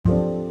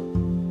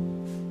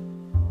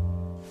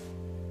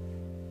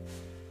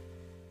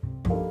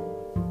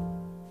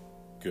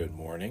Good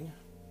morning.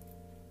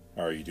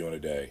 How are you doing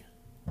today?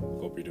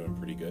 Hope you're doing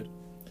pretty good.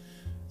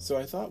 So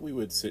I thought we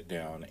would sit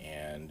down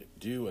and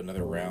do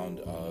another round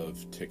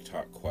of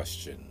TikTok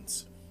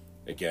questions.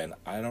 Again,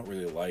 I don't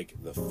really like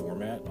the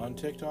format on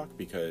TikTok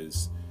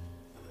because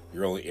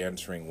you're only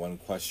answering one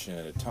question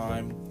at a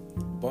time,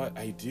 but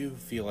I do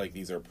feel like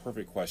these are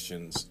perfect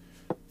questions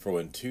for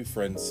when two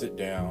friends sit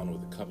down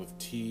with a cup of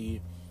tea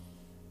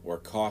or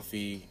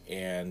coffee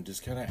and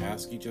just kind of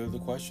ask each other the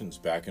questions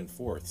back and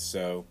forth.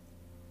 So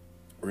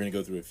we're going to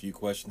go through a few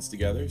questions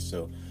together,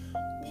 so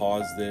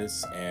pause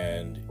this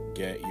and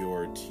get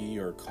your tea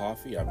or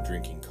coffee. I'm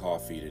drinking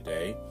coffee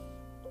today.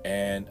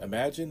 And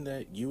imagine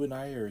that you and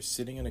I are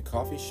sitting in a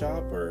coffee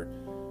shop or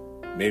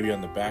maybe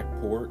on the back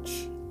porch,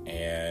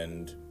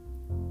 and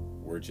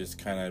we're just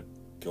kind of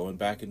going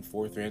back and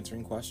forth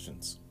answering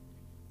questions.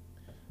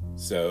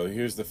 So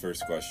here's the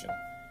first question.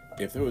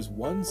 If there was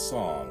one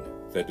song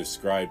that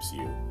describes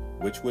you,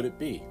 which would it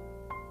be?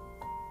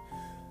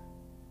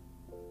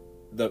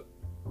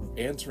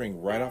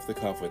 Answering right off the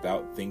cuff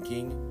without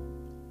thinking,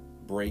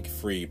 Break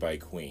Free by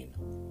Queen.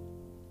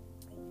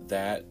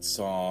 That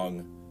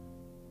song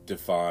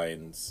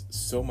defines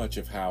so much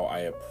of how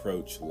I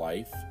approach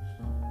life,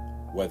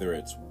 whether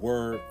it's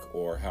work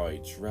or how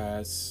I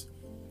dress.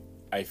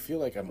 I feel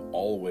like I'm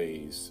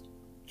always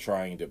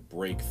trying to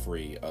break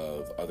free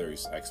of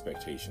others'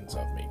 expectations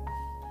of me.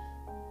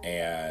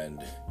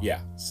 And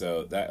yeah,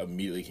 so that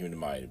immediately came to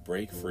mind.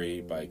 Break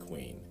Free by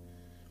Queen.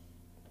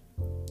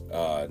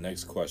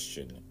 Next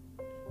question.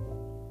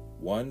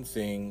 One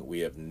thing we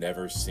have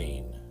never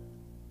seen.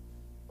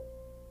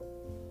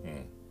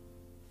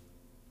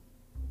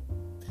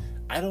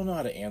 I don't know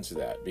how to answer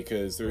that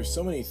because there are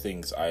so many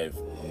things I've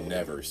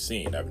never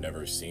seen. I've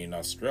never seen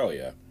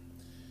Australia.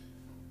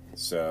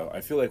 So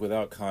I feel like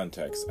without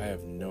context, I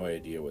have no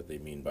idea what they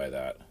mean by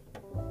that.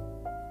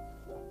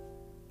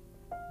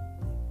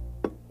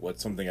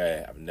 What's something I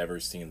have never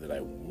seen that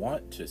I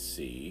want to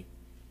see?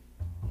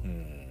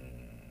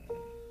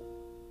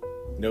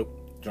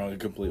 Nope, drawing a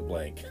complete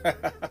blank.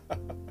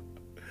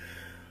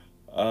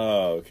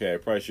 Oh, okay, I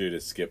probably should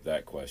have skipped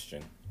that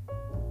question.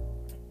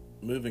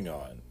 Moving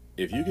on.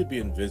 If you could be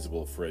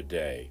invisible for a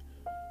day,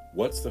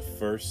 what's the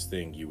first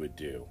thing you would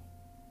do?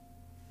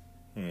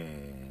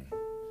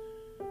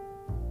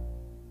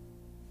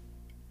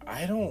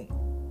 I don't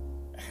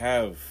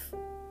have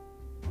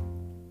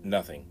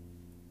nothing.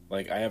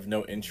 Like, I have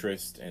no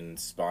interest in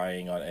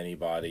spying on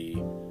anybody.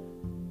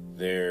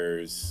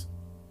 There's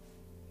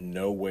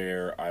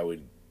nowhere I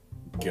would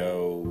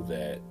go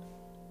that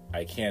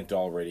I can't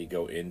already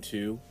go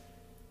into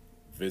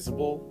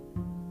visible.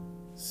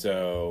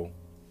 So,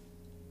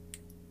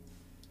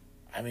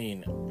 I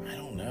mean, I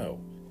don't know.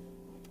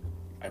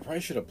 I probably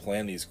should have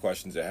planned these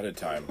questions ahead of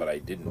time, but I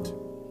didn't.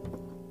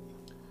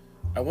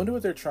 I wonder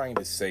what they're trying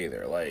to say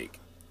there, like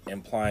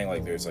implying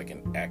like there's like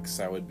an ex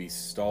I would be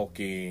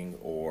stalking,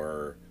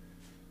 or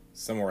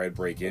somewhere I'd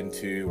break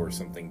into, or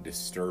something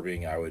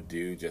disturbing I would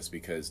do just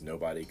because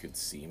nobody could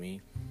see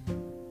me.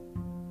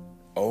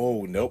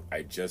 Oh, nope,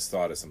 I just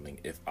thought of something.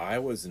 If I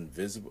was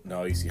invisible...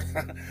 No, you see,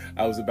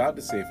 I was about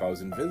to say if I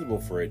was invisible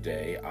for a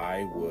day,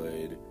 I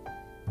would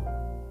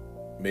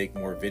make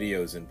more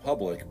videos in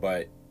public,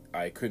 but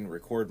I couldn't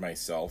record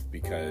myself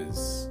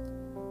because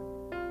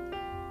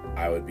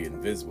I would be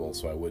invisible,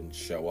 so I wouldn't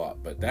show up.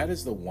 But that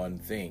is the one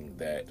thing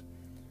that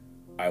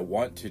I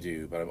want to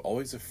do, but I'm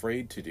always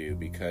afraid to do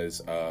because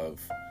of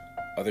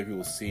other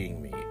people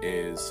seeing me,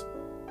 is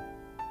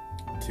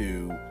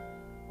to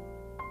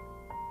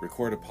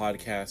record a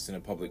podcast in a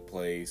public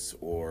place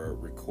or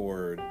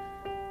record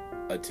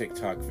a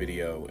TikTok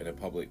video in a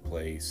public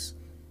place.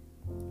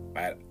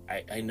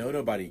 I know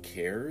nobody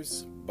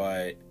cares,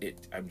 but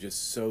I'm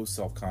just so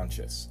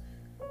self-conscious.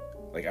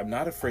 Like, I'm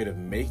not afraid of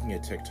making a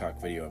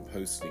TikTok video and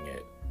posting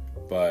it,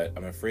 but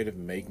I'm afraid of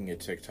making a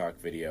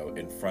TikTok video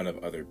in front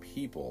of other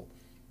people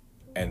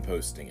and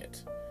posting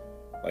it.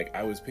 Like,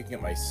 I was picking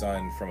up my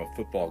son from a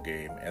football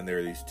game, and there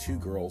were these two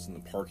girls in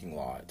the parking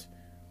lot,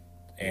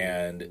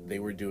 and they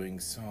were doing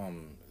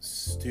some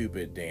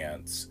stupid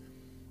dance,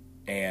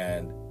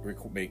 and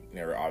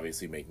they were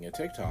obviously making a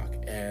TikTok,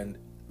 and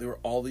there were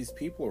all these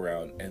people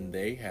around, and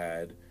they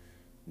had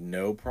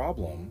no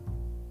problem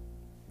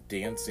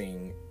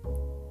dancing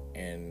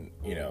and,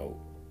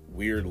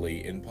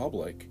 weirdly in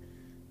public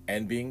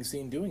and being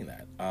seen doing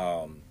that.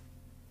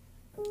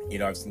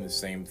 I've seen the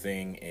same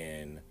thing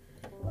in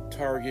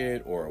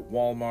Target or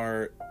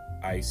Walmart.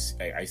 I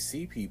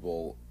see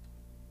people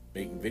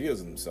making videos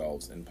of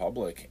themselves in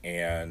public,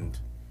 and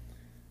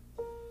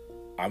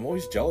I'm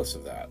always jealous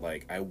of that.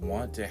 Like, I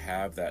want to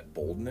have that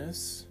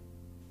boldness,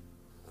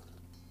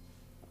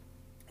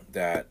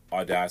 that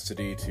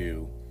audacity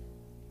to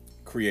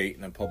create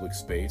in a public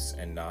space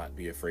and not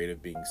be afraid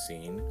of being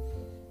seen.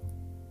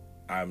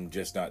 I'm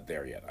just not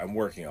there yet. I'm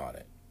working on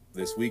it.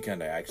 This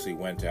weekend I actually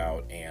went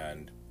out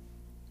and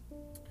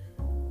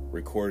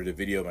recorded a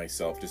video of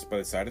myself just by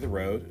the side of the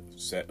road.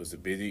 It was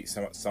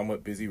a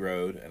somewhat busy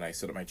road, and I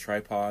set up my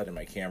tripod and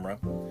my camera,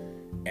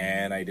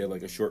 And I did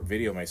like a short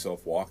video of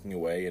myself walking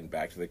away and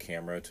back to the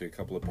camera, took a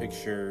couple of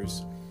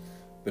pictures.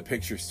 The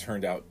pictures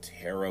turned out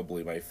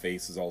terribly. My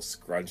face is all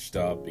scrunched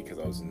up because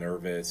I was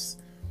nervous.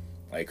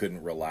 I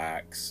couldn't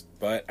relax,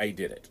 but I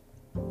did it.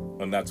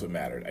 And that's what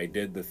mattered. I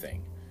did the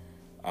thing.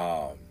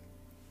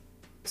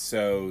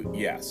 So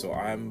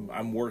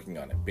I'm working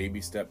on it.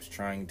 Baby steps,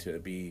 trying to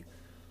be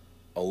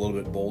a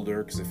little bit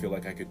bolder, because I feel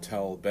like I could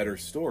tell better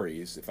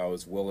stories if I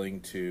was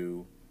willing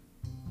to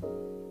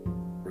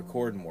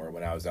record more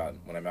when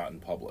I'm out in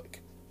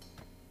public.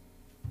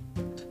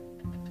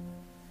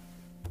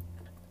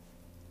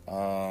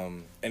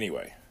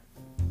 Anyway,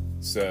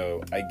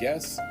 so I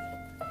guess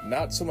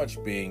not so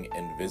much being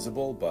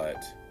invisible,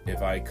 but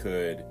if I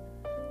could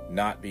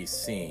not be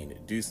seen,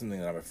 do something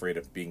that I'm afraid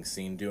of being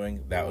seen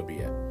doing, that would be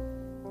it.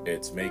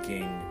 It's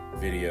making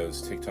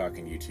videos, TikTok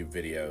and YouTube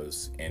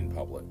videos in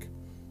public.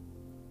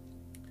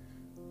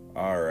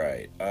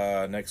 Alright,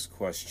 next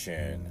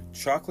question.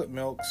 Chocolate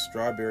milk,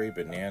 strawberry,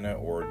 banana,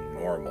 or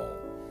normal?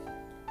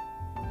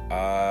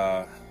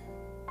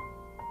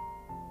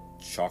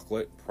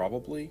 Chocolate,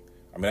 probably.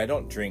 I mean, I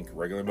don't drink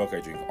regular milk,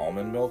 I drink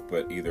almond milk,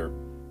 but either,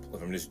 if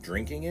I'm just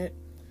drinking it,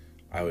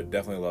 I would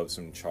definitely love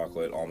some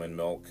chocolate almond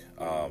milk.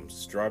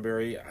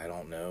 Strawberry, I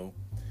don't know.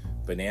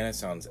 Banana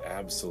sounds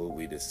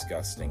absolutely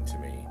disgusting to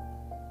me.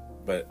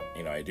 But,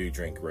 you know, I do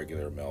drink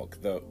regular milk,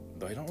 though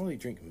I don't really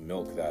drink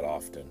milk that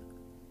often.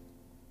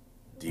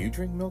 Do you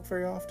drink milk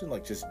very often?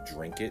 Like, just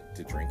drink it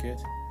to drink it?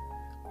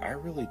 I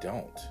really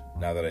don't,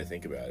 now that I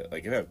think about it.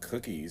 Like, if I have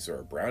cookies or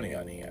a brownie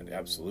on hand,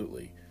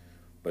 absolutely.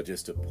 But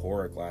just to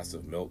pour a glass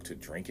of milk to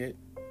drink it?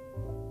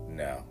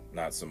 No,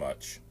 not so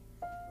much.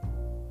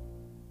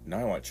 Now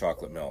I want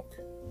chocolate milk.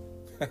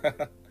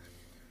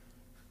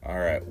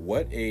 Alright,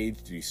 what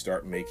age do you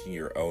start making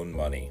your own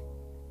money?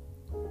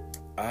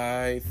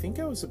 I think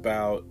I was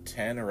about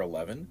 10 or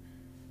 11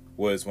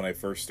 was when I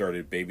first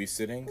started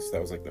babysitting. So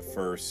that was like the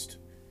first,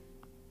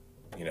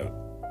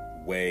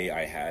 way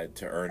I had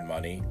to earn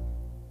money.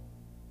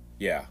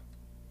 Yeah.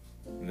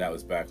 And that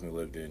was back when we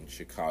lived in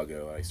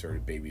Chicago. I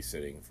started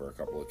babysitting for a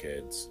couple of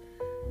kids.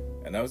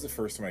 And that was the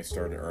first time I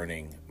started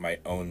earning my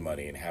own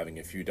money and having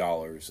a few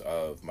dollars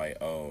of my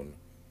own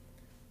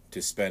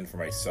to spend for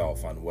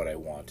myself on what I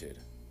wanted.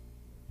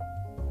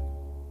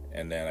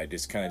 And then I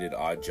just kind of did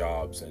odd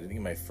jobs. And I think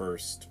my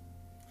first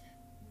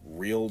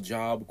real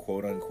job,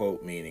 quote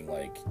unquote, meaning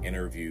like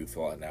interview,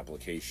 fill out an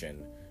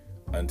application,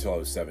 until I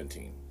was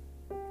 17.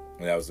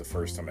 And that was the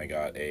first time I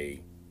got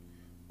a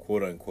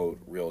quote unquote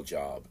real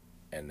job.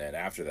 And then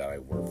after that,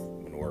 I've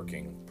been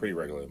working pretty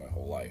regularly my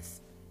whole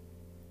life.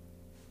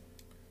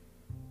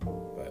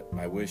 But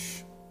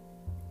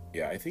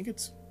I think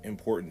it's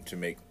important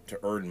to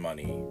earn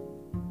money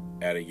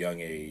at a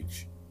young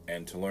age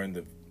and to learn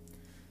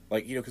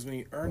because when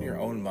you earn your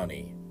own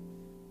money,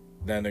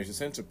 then there's a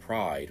sense of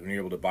pride when you're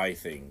able to buy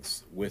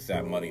things with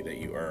that money that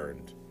you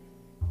earned.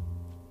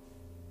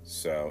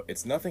 So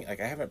it's nothing,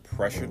 like I haven't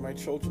pressured my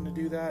children to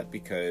do that,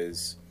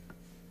 because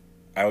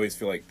I always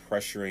feel like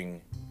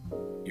pressuring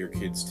your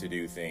kids to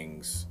do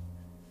things,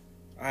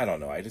 I don't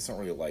know, I just don't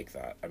really like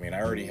that. I mean,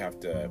 I already have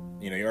to,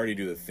 you already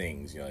do the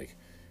things,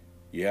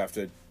 you have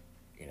to,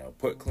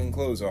 put clean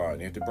clothes on,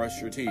 you have to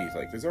brush your teeth,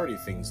 like there's already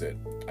things that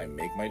I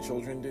make my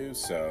children do,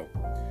 so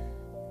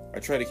I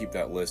try to keep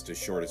that list as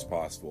short as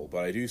possible,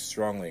 but I do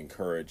strongly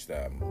encourage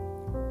them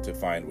to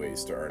find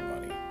ways to earn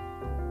money.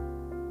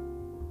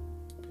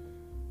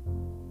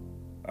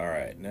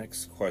 Alright,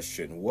 next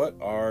question. What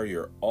are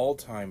your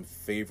all-time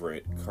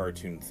favorite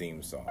cartoon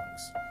theme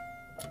songs?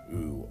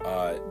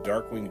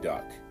 Darkwing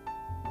Duck,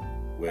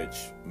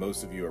 which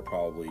most of you are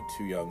probably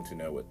too young to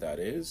know what that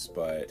is,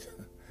 but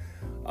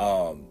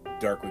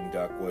Darkwing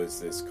Duck was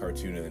this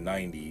cartoon in the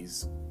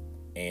 90s,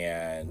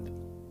 and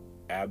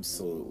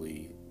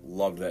absolutely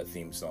loved that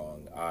theme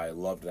song. I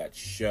loved that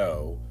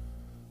show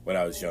when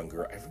I was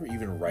younger. I remember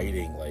even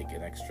writing like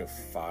an extra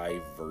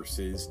 5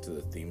 verses to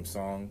the theme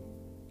song.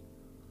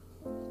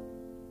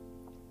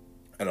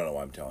 I don't know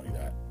why I'm telling you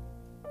that.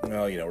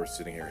 Well, we're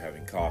sitting here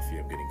having coffee.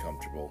 I'm getting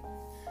comfortable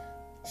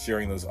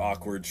sharing those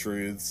awkward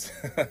truths.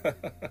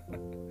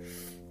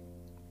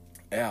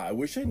 Yeah, I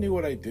wish I knew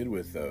what I did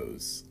with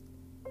those.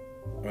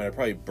 I mean, I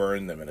probably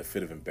burned them in a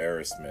fit of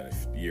embarrassment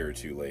a year or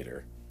two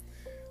later.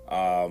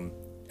 And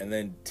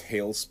then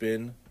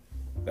Tailspin,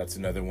 that's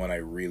another one I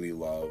really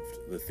loved.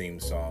 The theme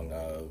song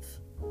of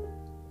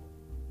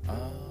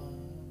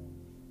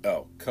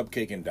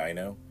Cupcake and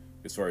Dino,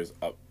 as far as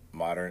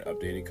modern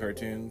updated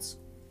cartoons.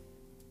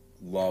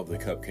 Love the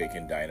Cupcake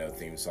and Dino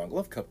theme song.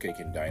 Love Cupcake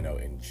and Dino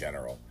in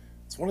general.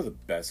 It's one of the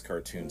best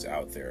cartoons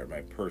out there, in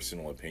my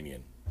personal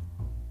opinion.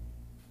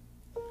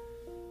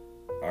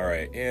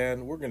 Alright,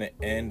 and we're going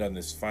to end on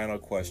this final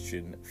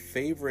question.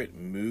 Favorite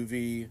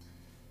movie,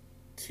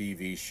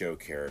 TV show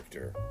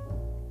character?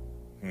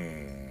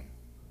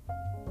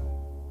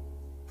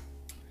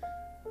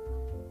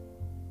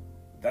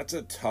 That's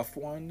a tough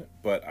one,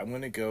 but I'm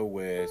going to go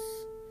with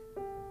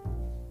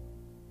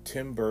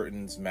Tim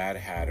Burton's Mad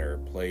Hatter,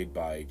 played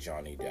by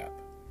Johnny Depp.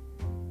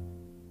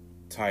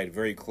 tied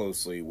very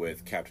closely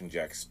with Captain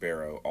Jack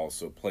Sparrow,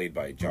 also played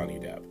by Johnny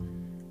Depp.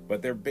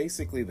 But they're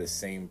basically the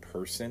same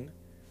person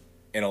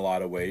in a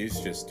lot of ways,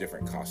 just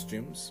different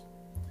costumes.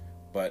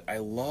 But I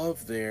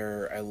love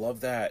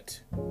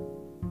that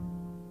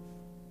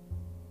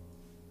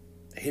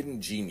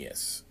hidden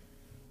genius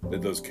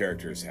that those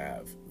characters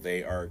have.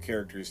 They are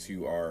characters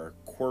who are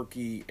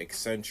quirky,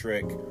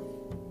 eccentric,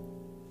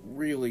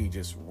 really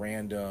just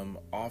random,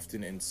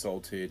 often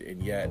insulted,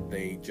 and yet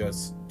they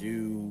just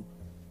do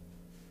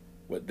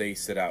what they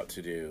set out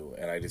to do.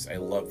 And I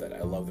love that.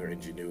 I love their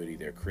ingenuity,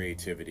 their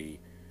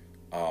creativity,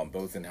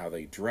 both in how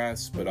they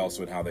dress, but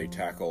also in how they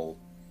tackle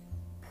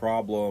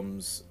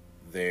problems,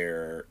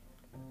 their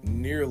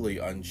nearly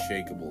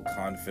unshakable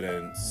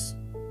confidence.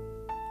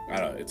 I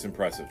don't know, it's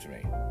impressive to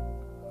me.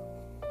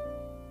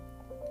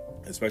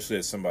 Especially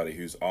as somebody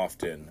who's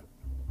often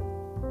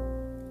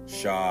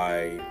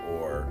shy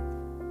or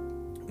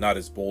not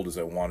as bold as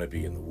I want to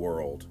be in the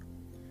world.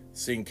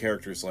 Seeing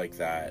characters like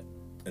that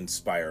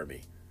inspire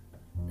me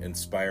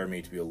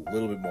to be a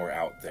little bit more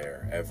out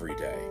there every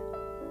day.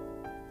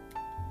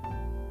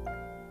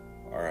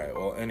 Alright,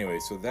 well anyway,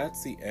 so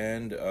that's the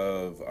end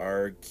of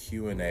our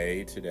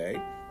Q&A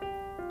today.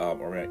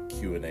 Or not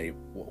Q&A,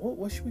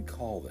 what should we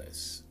call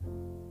this?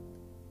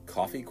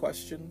 Coffee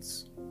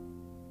questions?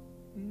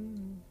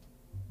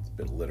 It's a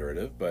bit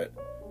alliterative, but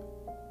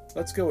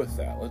let's go with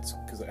that.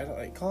 Because I don't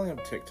like calling them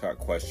TikTok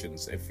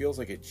questions. It feels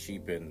like it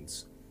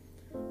cheapens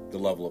the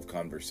level of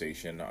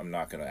conversation. I'm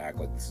not going to act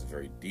like this is a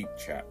very deep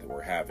chat that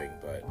we're having,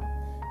 but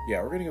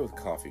yeah, we're going to go with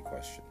coffee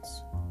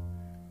questions.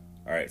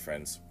 All right,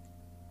 friends.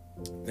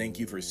 Thank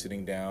you for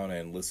sitting down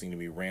and listening to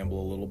me ramble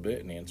a little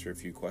bit and answer a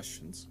few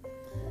questions.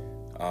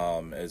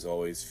 As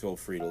always, feel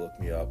free to look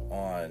me up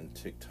on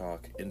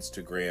TikTok,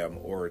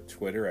 Instagram, or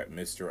Twitter at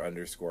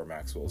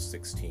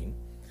Mr_Maxwell16.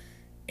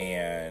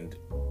 And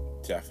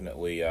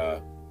definitely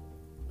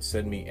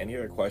send me any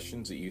other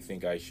questions that you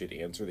think I should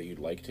answer, that you'd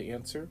like to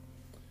answer.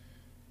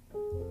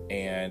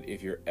 And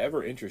if you're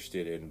ever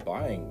interested in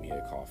buying me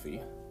a coffee,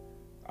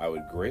 I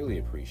would greatly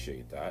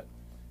appreciate that.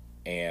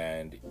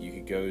 And you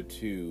could go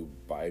to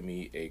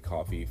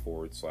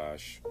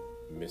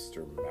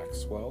buymeacoffee.com/Mr.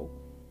 Maxwell,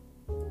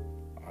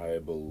 I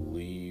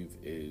believe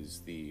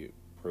is the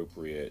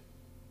appropriate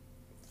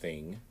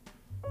thing.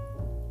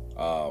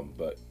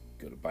 But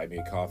go to Buy Me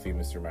a Coffee,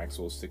 Mr.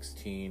 Maxwell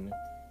 16.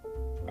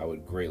 I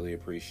would greatly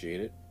appreciate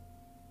it.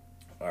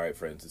 Alright,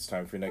 friends, it's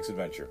time for your next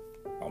adventure.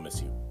 I'll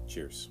miss you.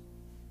 Cheers.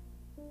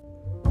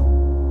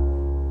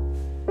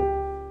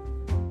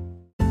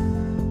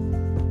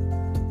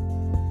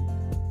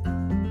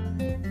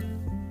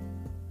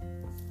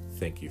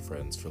 Thank you,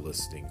 friends, for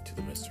listening to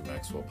the Mr.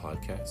 Maxwell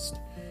podcast.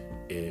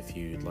 If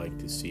you'd like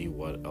to see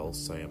what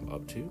else I am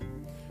up to,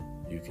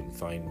 you can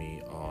find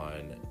me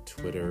on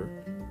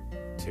Twitter,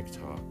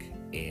 TikTok,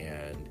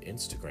 and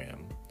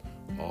Instagram,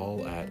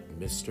 all at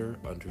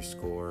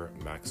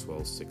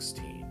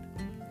Mr_Maxwell16.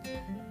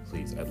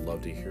 Please, I'd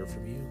love to hear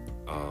from you.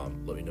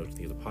 Let me know what you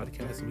think of the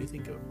podcast. What do you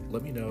think of?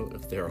 Let me know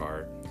if there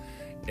are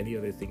any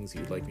other things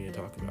you'd like me to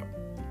talk about.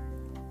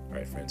 All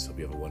right, friends, hope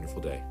you have a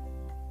wonderful day.